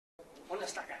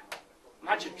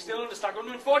And should be still on the stack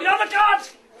 140 on the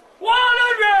cards.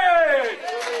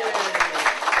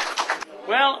 100!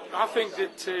 Well, I think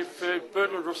that if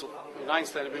Bertrand Russell and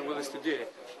Einstein have been with us today,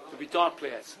 to be dart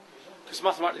players. Because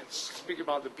mathematics speak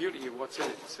about the beauty of what's in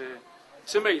it.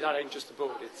 To me, that ain't just a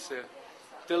board. It's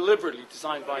deliberately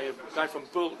designed by a guy from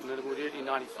Bolton in about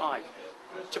 1895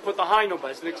 to put the high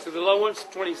numbers next to the low ones.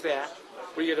 20's there,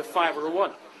 where you get a 5 or a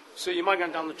 1. So you might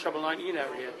go down the treble 19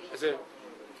 area.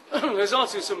 There's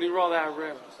also something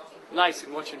rather nice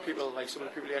in watching people, like some of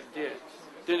the people here today,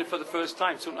 doing it for the first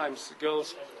time. Sometimes the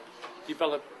girls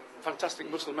develop fantastic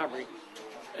muscle memory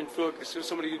and focus. So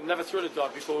somebody who never threw a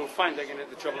dart before will find they're getting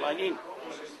into treble 19.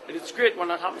 And it's great when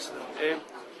that happens to them.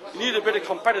 You need a bit of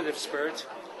competitive spirit.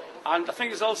 And I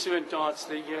think there's also in darts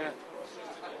the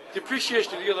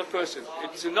appreciation of the other person.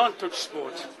 It's a non-touch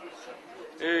sport.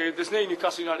 There's no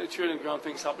Newcastle United training ground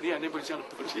things happen here. Nobody's going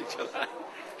to punch each other.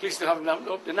 At least they haven't happened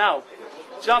up to now.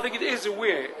 So I think it is a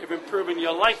way of improving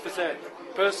your life as a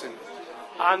person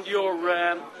and your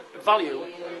value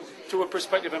to a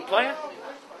prospective employer.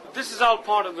 This is all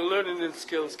part of the Learning and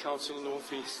Skills Council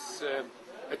North East's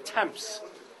attempts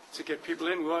to get people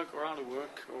in work or out of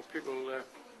work, or people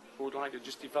who would like to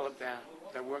just develop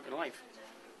their working life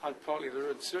and partly their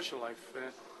own social life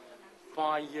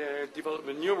by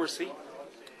developing numeracy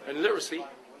and literacy.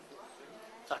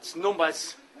 That's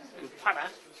numbers and patter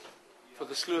for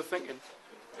the slow thinking.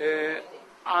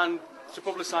 And to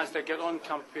publicise their Get On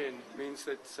campaign means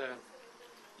that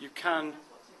you can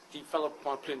develop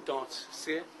by playing darts,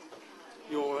 say,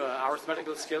 your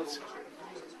arithmetical skills,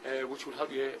 which will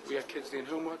help you with your kids doing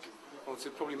homework, or to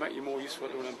probably make you more useful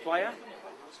to an employer.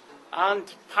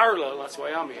 And parallel, that's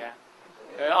why I'm here,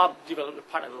 I've developed a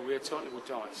pattern where we're talking about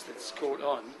darts that's caught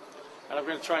on, and I'm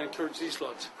going to try and encourage these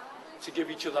lot to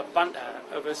give each other banter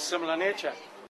of a similar nature.